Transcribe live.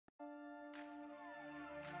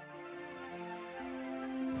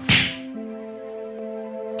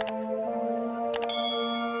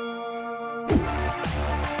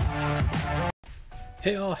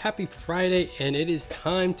Hey all, happy Friday, and it is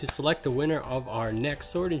time to select the winner of our next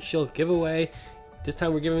Sword and Shield giveaway. This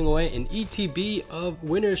time we're giving away an ETB of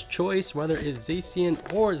winner's choice, whether it's Zacian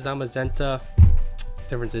or Zamazenta.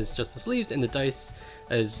 Difference is just the sleeves, and the dice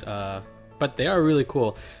is but they are really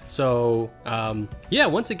cool. So yeah,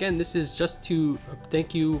 once again, this is just to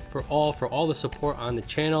thank you for all the support on the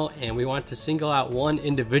channel, and we want to single out one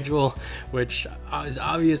individual, which is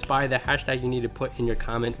obvious by the hashtag you need to put in your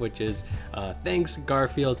comment, which is thanks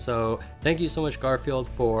Garfield. So thank you so much, Garfield,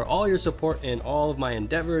 for all your support in all of my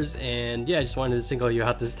endeavors. And yeah, I just wanted to single you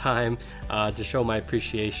out this time to show my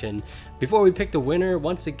appreciation. Before we pick the winner,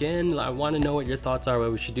 once again, I want to know what your thoughts are,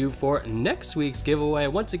 what we should do for next week's giveaway.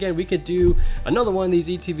 Once again, we could do another one of these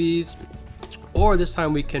ETBs, or this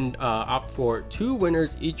time we can opt for 2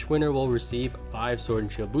 winners. Each winner will receive 5 Sword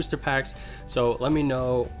and Shield booster packs. So let me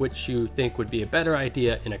know which you think would be a better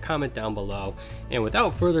idea in a comment down below. And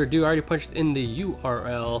without further ado, I already punched in the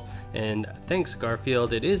URL, and thanks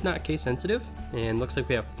Garfield. It is not case sensitive, and looks like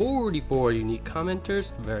we have 44 unique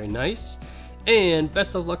commenters. Very nice. And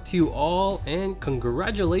best of luck to you all, and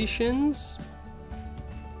congratulations.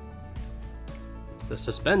 The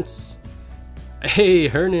suspense. Hey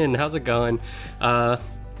Hernan, how's it going?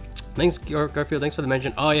 Thanks Garfield, thanks for the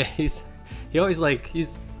mention. Oh yeah, he's kind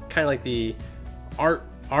of like the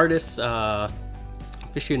artist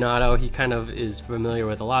aficionado. He kind of is familiar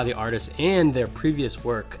with a lot of the artists and their previous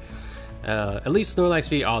work. At least Snorlax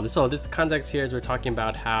V. So this context here is we're talking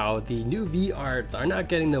about how the new V arts are not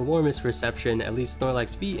getting the warmest reception. At least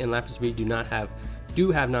Snorlax V and Lapis V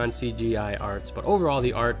do have non-CGI arts, but overall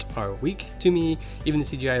the art are weak to me. Even the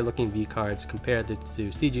CGI looking V cards compared to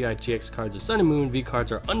CGI GX cards of Sun and Moon, V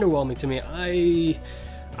cards are underwhelming to me.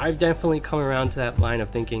 I've definitely come around to that line of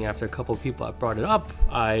thinking after a couple of people have brought it up.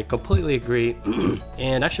 I completely agree.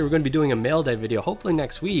 And actually, we're going to be doing a mail day video hopefully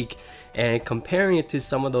next week, and comparing it to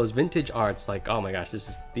some of those vintage arts. Like, oh my gosh,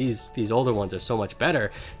 these older ones are so much better,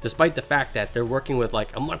 despite the fact that they're working with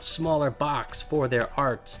like a much smaller box for their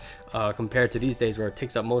art compared to these days where it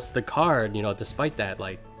takes up most of the card. You know, despite that,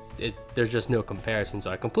 like, there's just no comparison. So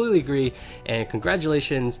I completely agree, and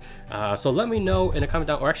congratulations. So let me know in a comment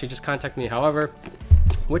down, or actually just contact me, however,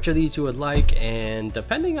 which of these you would like. And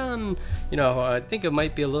depending on, you know, I think it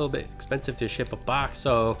might be a little bit expensive to ship a box,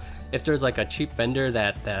 so if there's like a cheap vendor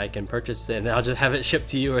that I can purchase, and I'll just have it shipped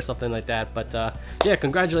to you or something like that. But yeah,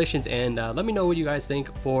 congratulations, and let me know what you guys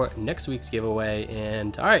think for next week's giveaway.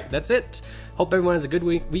 And all right, that's it. Hope everyone has a good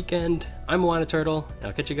weekend. I'm Moana Turtle, and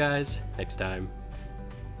I'll catch you guys next time.